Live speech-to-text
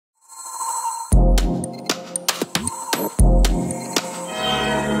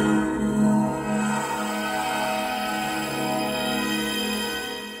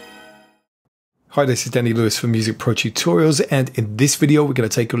Hi, this is Danny Lewis from Music Pro Tutorials, and in this video we're going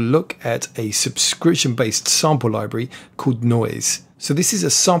to take a look at a subscription-based sample library called Noiiz. So this is a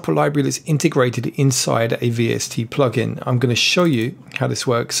sample library that's integrated inside a VST plugin. I'm going to show you how this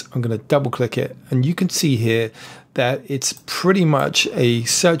works. I'm going to double click it, and you can see here that it's pretty much a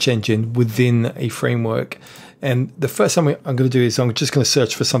search engine within a framework. And the first thing I'm going to do is I'm just going to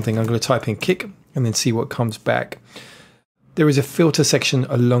search for something. I'm going to type in kick and then see what comes back. There is a filter section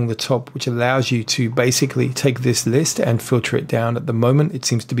along the top which allows you to basically take this list and filter it down. At the moment it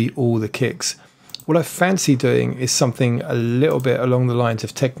seems to be all the kicks. What I fancy doing is something a little bit along the lines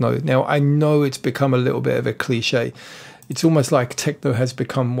of techno. Now I know it's become a little bit of a cliche. It's almost like techno has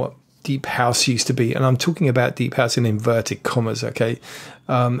become what deep house used to be, and I'm talking about deep house in inverted commas, okay?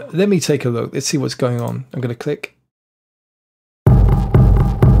 Let me take a look. Let's see what's going on. I'm going to click.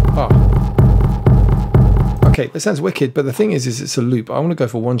 Okay, that sounds wicked, but the thing is it's a loop. I want to go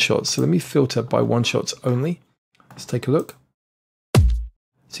for one shot, so let me filter by one shots only. Let's take a look. So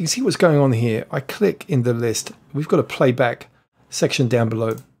you can see what's going on here. I click in the list. We've got a playback section down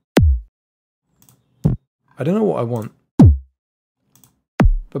below. I don't know what I want.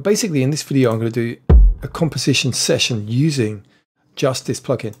 But basically in this video I'm going to do a composition session using just this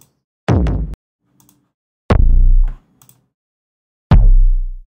plugin.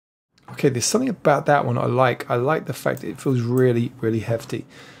 Okay, there's something about that one I like. I like the fact that it feels really, really hefty.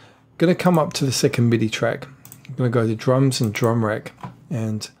 I'm going to come up to the second MIDI track. I'm going to go to drums and drum rack,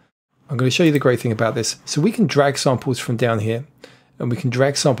 and I'm going to show you the great thing about this. So we can drag samples from down here, and we can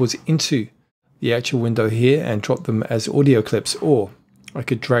drag samples into the actual window here and drop them as audio clips, or I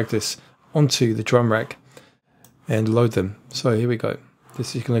could drag this onto the drum rack and load them. So here we go.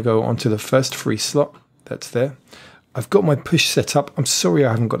 This is going to go onto the first free slot that's there. I've got my push set up. I'm sorry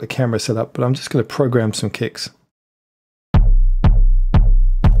I haven't got the camera set up, but I'm just going to program some kicks. Now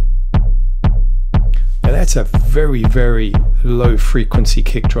that's a very, very low frequency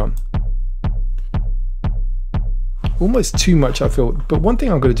kick drum. Almost too much, I feel. But one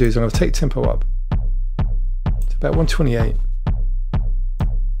thing I'm going to do is I'm going to take tempo up. It's about 128.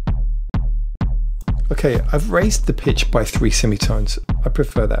 Okay, I've raised the pitch by 3 semitones. I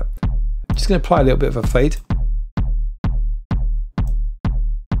prefer that. I'm just going to apply a little bit of a fade.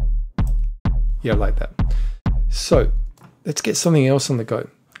 Yeah, I like that. So let's get something else on the go.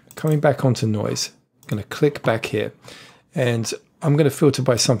 Coming back onto Noiiz, I'm going to click back here, and I'm going to filter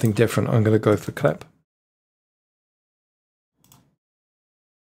by something different. I'm going to go for clap.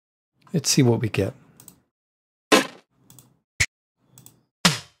 Let's see what we get.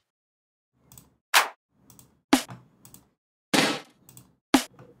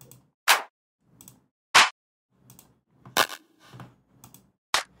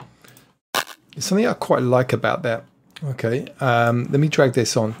 There's something I quite like about that. Okay, let me drag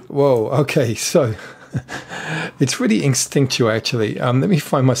this on. Whoa, okay, so it's really instinctual actually. Let me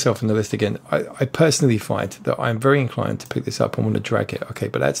find myself in the list again. I personally find that I'm very inclined to pick this up and want to drag it. Okay,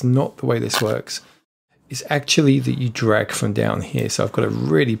 but that's not the way this works. It's actually that you drag from down here. So I've got to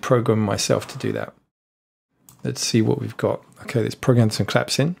really program myself to do that. Let's see what we've got. Okay, let's program some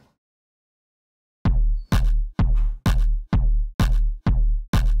claps in.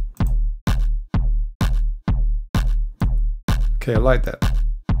 Okay, I like that.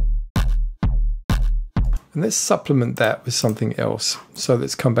 And let's supplement that with something else. So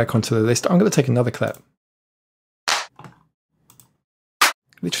let's come back onto the list. I'm going to take another clap.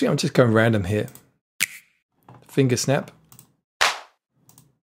 Literally, I'm just going random here. Finger snap.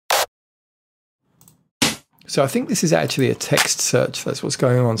 So I think this is actually a text search. That's what's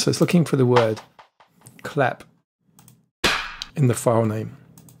going on. So it's looking for the word clap in the file name.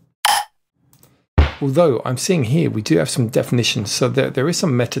 Although I'm seeing here we do have some definitions, so there is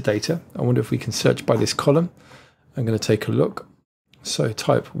some metadata. I wonder if we can search by this column. I'm going to take a look. So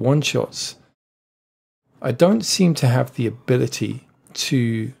type one shots. I don't seem to have the ability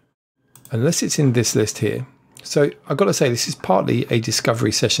to, unless it's in this list here. So I've got to say this is partly a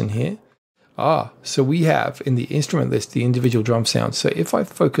discovery session here. So we have in the instrument list the individual drum sounds. So if I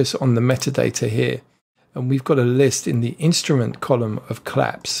focus on the metadata here, and we've got a list in the instrument column of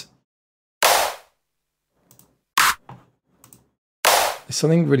claps. There's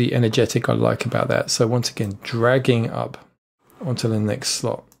something really energetic I like about that. So once again, dragging up onto the next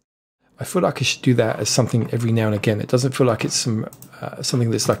slot. I feel like I should do that as something every now and again. It doesn't feel like it's something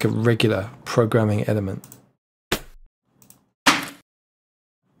that's like a regular programming element.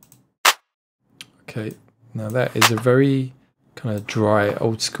 Okay, now that is a very kind of dry,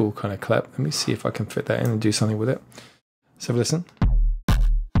 old school kind of clap. Let me see if I can fit that in and do something with it. Let's have a listen.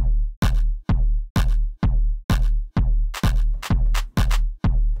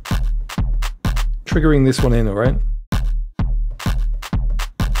 triggering this one in, all right?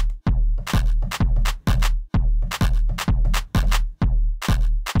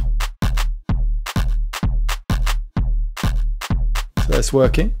 So that's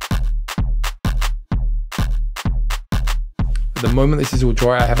working. At the moment this is all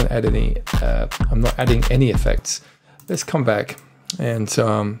dry, I haven't added any, I'm not adding any effects. Let's come back and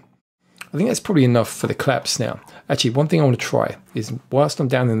I think that's probably enough for the claps now. Actually, one thing I want to try is whilst I'm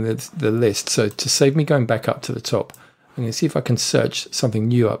down in the list, so to save me going back up to the top, I'm going to see if I can search something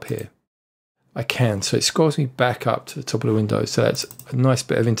new up here. I can, so it scrolls me back up to the top of the window, so that's a nice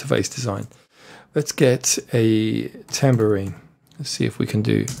bit of interface design. Let's get a tambourine. Let's see if we can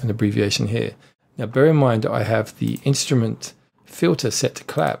do an abbreviation here. Now bear in mind I have the instrument filter set to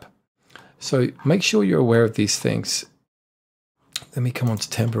clap, so make sure you're aware of these things. Let me come on to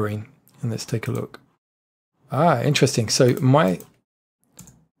tambourine and let's take a look. Ah, interesting. So my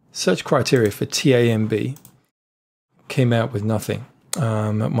search criteria for TAMB came out with nothing.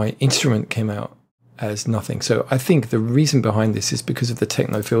 My instrument came out as nothing. So I think the reason behind this is because of the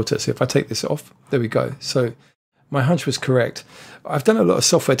techno filter. So if I take this off, there we go. So my hunch was correct. I've done a lot of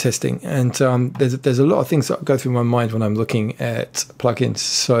software testing, and there's a lot of things that go through my mind when I'm looking at plugins.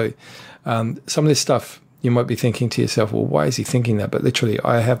 So some of this stuff, you might be thinking to yourself, well, why is he thinking that? But literally,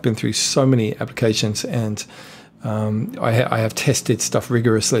 I have been through so many applications, and I have tested stuff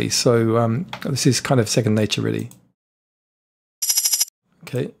rigorously. So this is kind of second nature, really.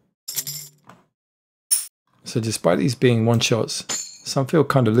 Okay. So despite these being one-shots, some feel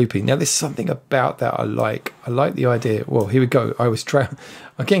kind of loopy. Now, there's something about that I like. I like the idea. Well, here we go.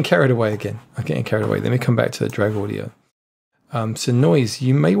 I'm getting carried away again. I'm getting carried away. Let me come back to the drag audio. So Noiiz,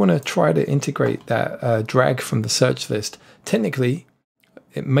 you may want to try to integrate that drag from the search list. Technically,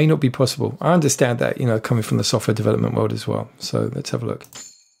 it may not be possible. I understand that, you know, coming from the software development world as well. So let's have a look.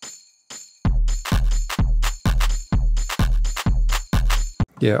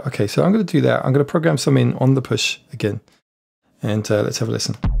 Yeah, okay, so I'm going to do that. I'm going to program some in on the push again. And let's have a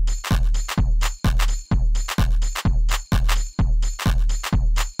listen.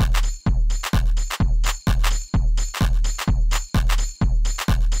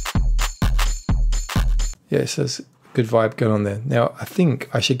 Yeah, so there's a good vibe going on there. Now, I think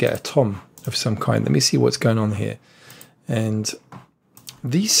I should get a tom of some kind. Let me see what's going on here. And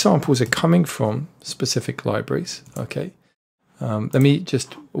these samples are coming from specific libraries, okay? Let me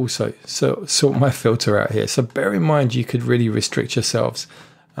just also sort my filter out here. So bear in mind, you could really restrict yourselves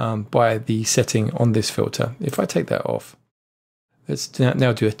by the setting on this filter. If I take that off, let's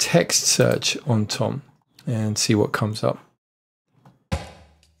now do a text search on tom and see what comes up.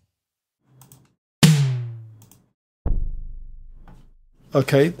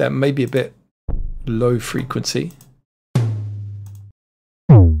 Okay, that may be a bit low frequency,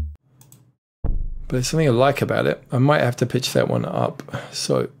 but there's something I like about it. I might have to pitch that one up.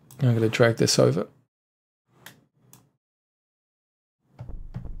 So I'm going to drag this over.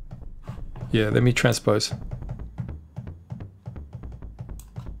 Yeah, let me transpose.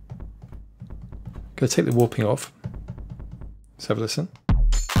 Going to take the warping off. Let's have a listen.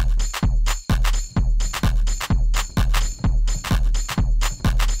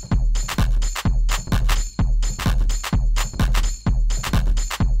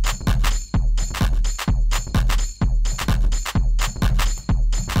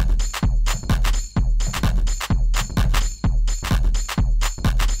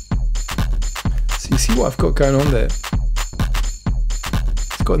 You see what I've got going on there?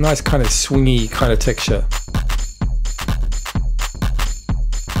 It's got a nice kind of swingy kind of texture.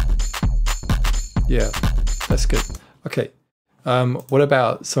 Yeah, that's good. Okay, what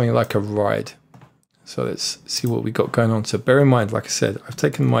about something like a ride? So let's see what we got going on. So bear in mind, like I said, I've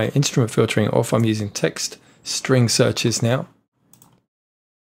taken my instrument filtering off. I'm using text string searches now.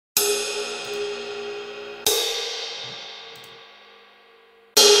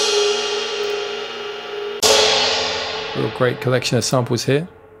 Real great collection of samples here.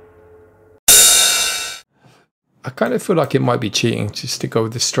 I kind of feel like it might be cheating just to go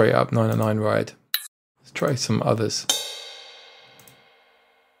with the straight up 909 ride. Let's try some others.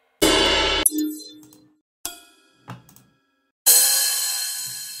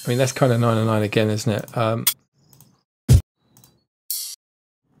 I mean, that's kind of 909 again, isn't it?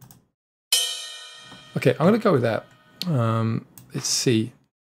 Okay, I'm going to go with that. Let's see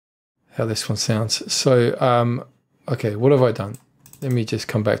how this one sounds. So, okay, what have I done? Let me just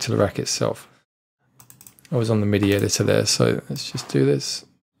come back to the rack itself. I was on the MIDI editor there, so let's just do this.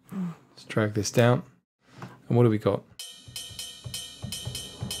 Let's drag this down. And what do we got?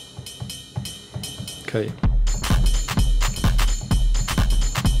 Okay.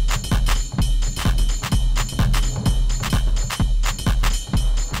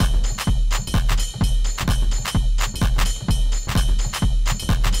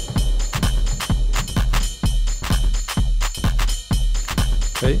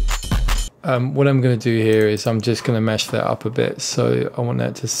 What I'm going to do here is I'm just going to mash that up a bit. So I want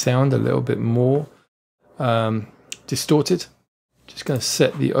that to sound a little bit more distorted. Just going to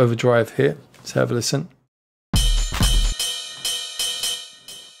set the overdrive here. Let's have a listen.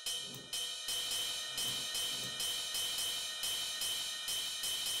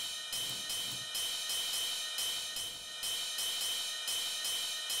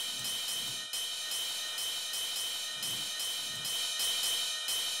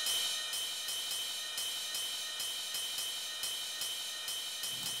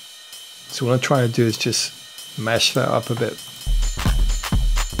 So what I'm trying to do is just mash that up a bit.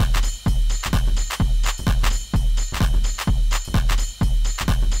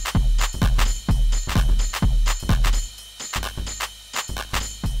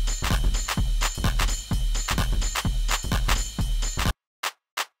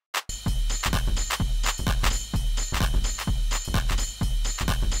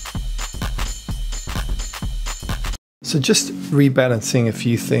 So just rebalancing a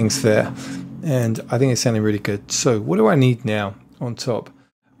few things there, and I think it's sounding really good. So what do I need now on top?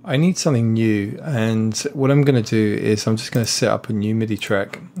 I need something new, and what I'm going to do is I'm just going to set up a new MIDI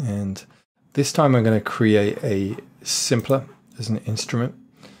track, and this time I'm going to create a simpler as an instrument,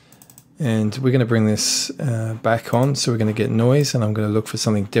 and we're going to bring this back on. So we're going to get noise, and I'm going to look for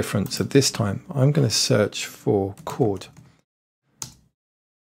something different. So this time I'm going to search for chord.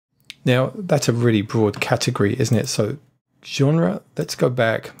 Now, that's a really broad category, isn't it? So, genre, let's go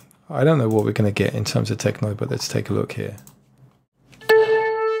back. I don't know what we're going to get in terms of techno, but let's take a look here.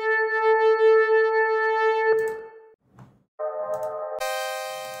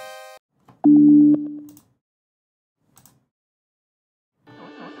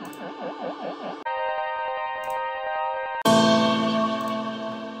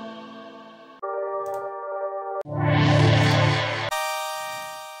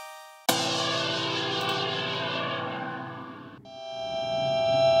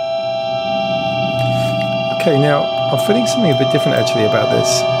 Okay, now I'm feeling something a bit different actually about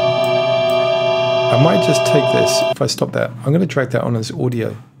this. I might just take this, if I stop that, I'm going to drag that on as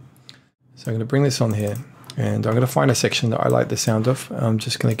audio. So I'm going to bring this on here, and I'm going to find a section that I like the sound of. I'm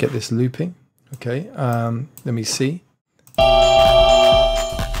just going to get this looping. Okay, let me see.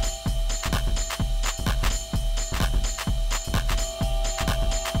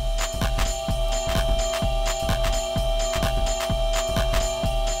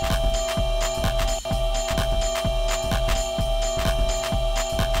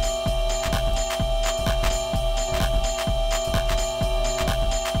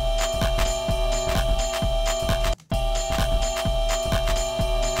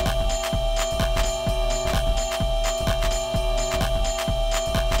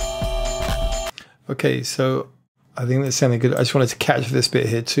 Okay, so I think that's sounding good. I just wanted to catch this bit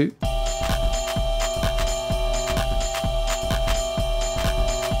here too.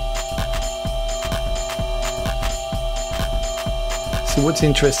 So what's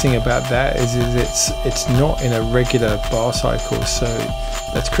interesting about that is it's not in a regular bar cycle, so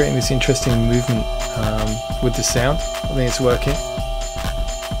that's creating this interesting movement with the sound. I think it's working.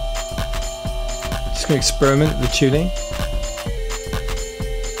 Just going to experiment with the tuning.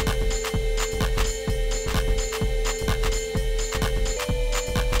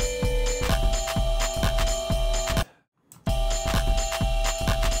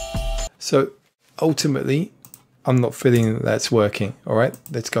 So ultimately, I'm not feeling that that's working. All right,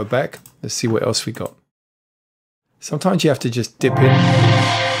 let's go back. Let's see what else we got. Sometimes you have to just dip in,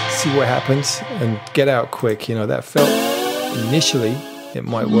 see what happens, and get out quick. You know, that felt initially it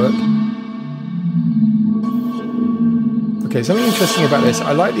might work. Okay, something interesting about this.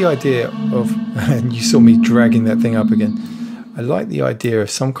 I like the idea of, and you saw me dragging that thing up again. I like the idea of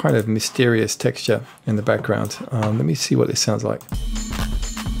some kind of mysterious texture in the background. Let me see what this sounds like.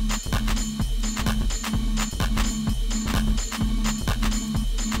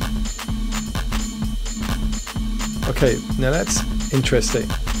 Okay, now that's interesting,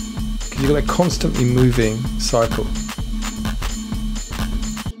 because you've got a constantly moving cycle.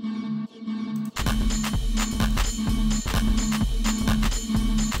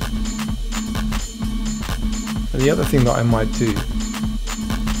 And the other thing that I might do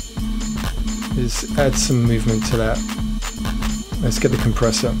is add some movement to that. Let's get the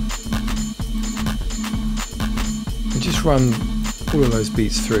compressor. And just run all of those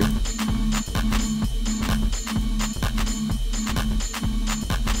beats through.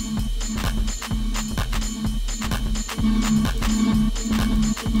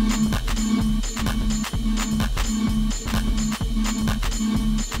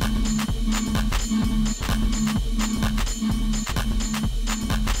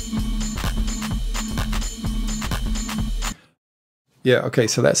 Yeah, okay,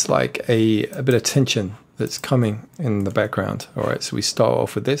 so that's like a bit of tension that's coming in the background. All right, so we start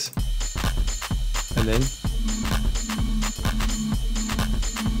off with this, and then,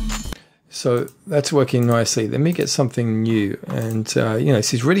 so that's working nicely. Let me get something new, and you know,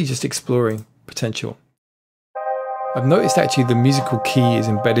 this is really just exploring potential. I've noticed actually the musical key is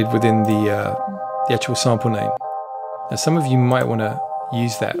embedded within the actual sample name. Now some of you might want to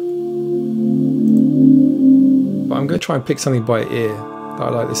use that, but I'm going to try and pick something by ear that I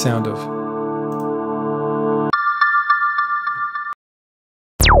like the sound of.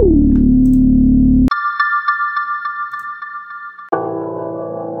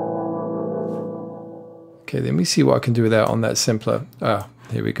 Okay, let me see what I can do with that on that simpler. Ah,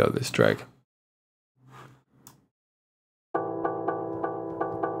 here we go, let's drag.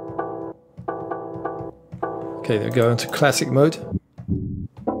 Okay, then we go into classic mode.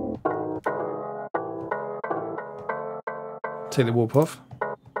 Take the warp off.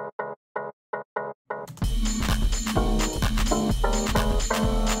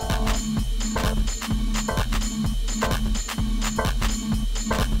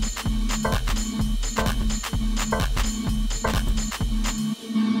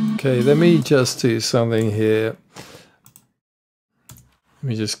 Okay, let me just do something here. Let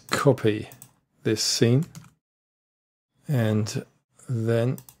me just copy this scene. And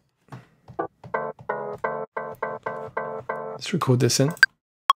then let's record this in.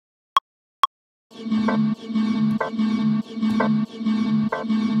 Let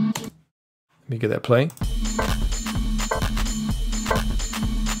me get that playing.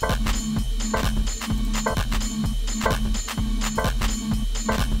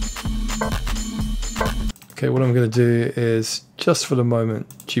 Okay, what I'm going to do is, just for the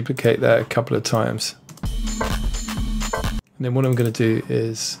moment, duplicate that a couple of times. And then what I'm going to do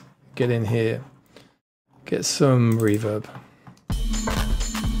is get in here, get some reverb.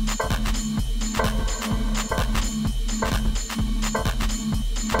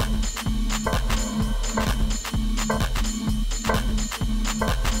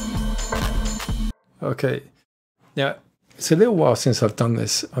 Okay, now it's a little while since I've done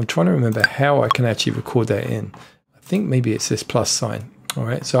this. I'm trying to remember how I can actually record that in. I think maybe it's this plus sign. All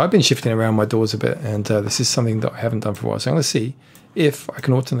right, so I've been shifting around my doors a bit, and this is something that I haven't done for a while. So I'm going to see if I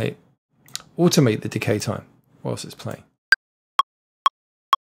can automate the decay time whilst it's playing.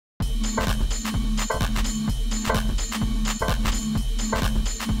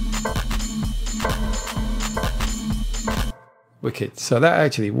 Wicked. So that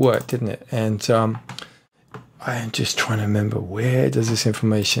actually worked, didn't it? And I am just trying to remember, where does this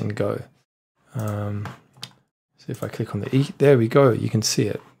information go? So if I click on the E, there we go, you can see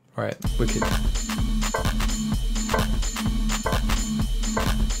it. All right, wicked.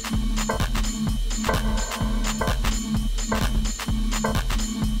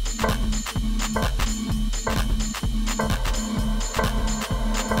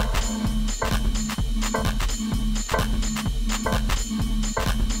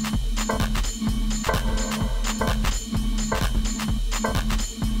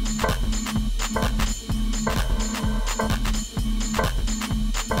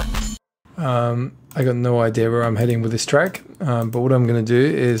 I got no idea where I'm heading with this track, but what I'm going to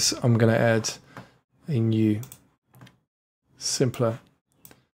do is I'm going to add a new simpler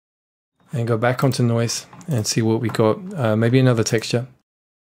and go back onto Noiiz and see what we got. Maybe another texture.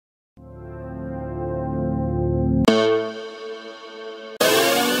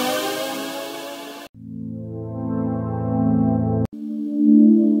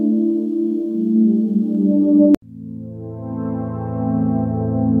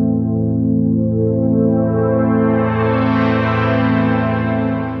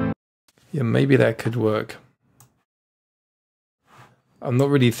 Yeah, maybe that could work. I'm not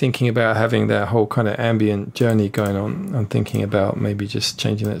really thinking about having that whole kind of ambient journey going on. I'm thinking about maybe just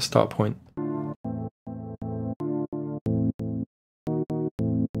changing that start point.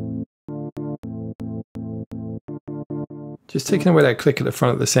 Just taking away that click at the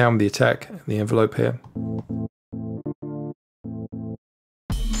front of the sound with the attack, the envelope here.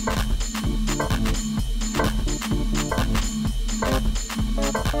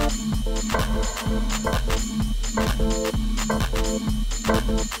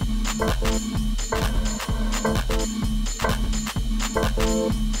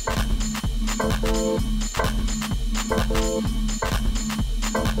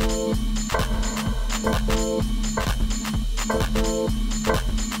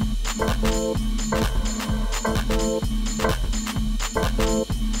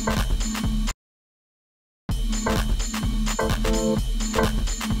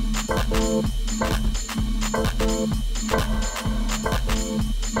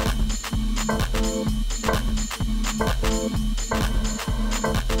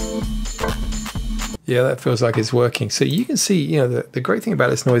 Yeah, that feels like it's working. So you can see, you know, the great thing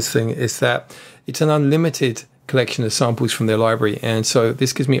about this Noiiz thing is that it's an unlimited collection of samples from their library. And so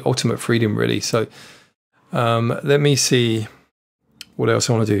this gives me ultimate freedom, really. So let me see what else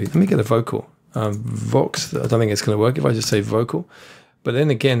I want to do. Let me get a vocal. Vox, I don't think it's going to work if I just say vocal. But then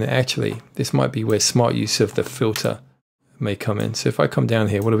again, actually, this might be where smart use of the filter may come in. So if I come down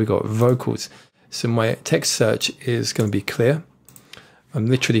here, what have we got? Vocals. So my text search is going to be clear. I'm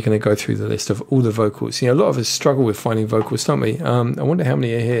literally going to go through the list of all the vocals. You know, a lot of us struggle with finding vocals, don't we? I wonder how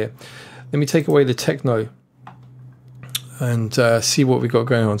many are here. Let me take away the techno and see what we've got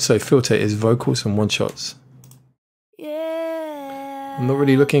going on. So filter is vocals and one-shots. Yeah. I'm not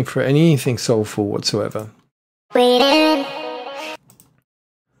really looking for anything soulful whatsoever.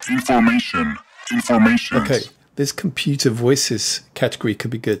 Information. Okay, this computer voices category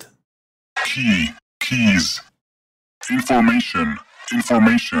could be good. Keys.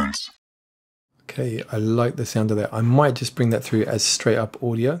 Informations. Okay, I like the sound of that. I might just bring that through as straight up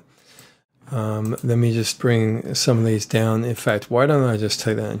audio. Let me just bring some of these down. In fact, why don't I just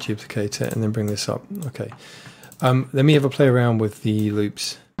take that and duplicate it and then bring this up? Okay. Let me have a play around with the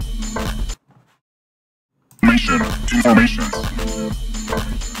loops. Information.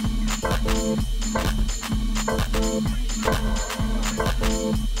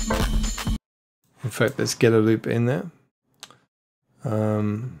 In fact, let's get a loop in there.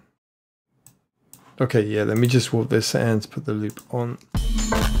 Okay, yeah, let me just warp this and put the loop on.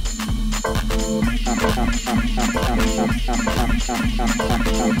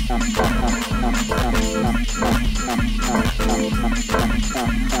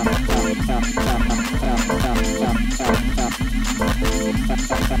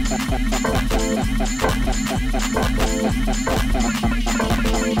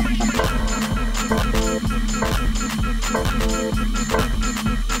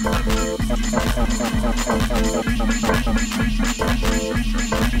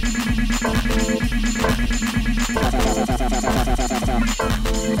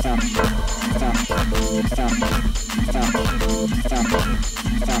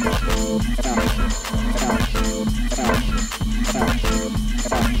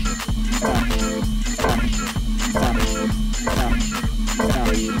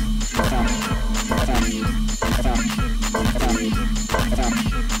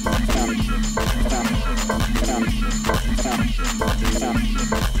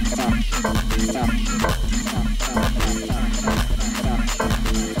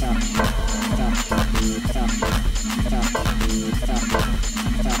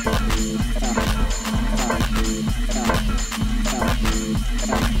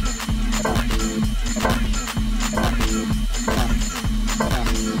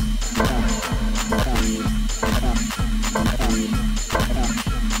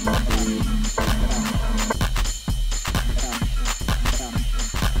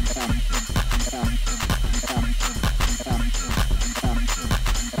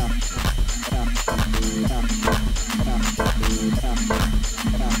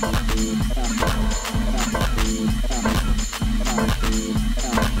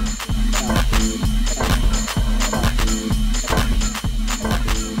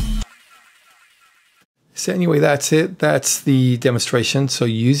 So anyway, that's it. That's the demonstration. So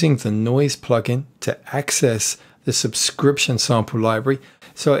using the Noiiz plugin to access the subscription sample library.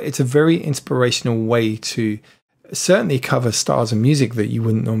 So it's a very inspirational way to certainly cover styles of music that you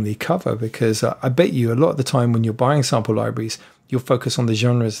wouldn't normally cover, because I bet you a lot of the time when you're buying sample libraries, you'll focus on the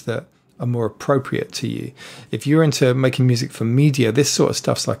genres that are more appropriate to you. If you're into making music for media, this sort of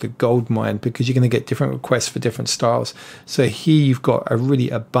stuff's like a gold mine, because you're going to get different requests for different styles. So here you've got a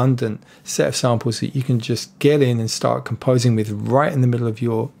really abundant set of samples that you can just get in and start composing with right in the middle of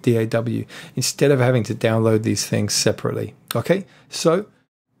your DAW, instead of having to download these things separately. Okay, so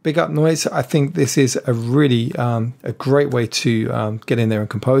big up Noiiz. I think this is a really a great way to get in there and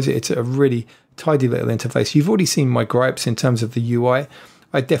compose it. It's a really tidy little interface. You've already seen my gripes in terms of the UI.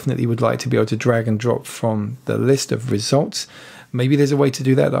 I definitely would like to be able to drag and drop from the list of results. Maybe there's a way to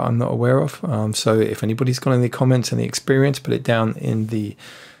do that I'm not aware of. So if anybody's got any comments, any experience, put it down in the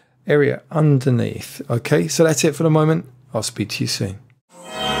area underneath. Okay, so that's it for the moment. I'll speak to you soon.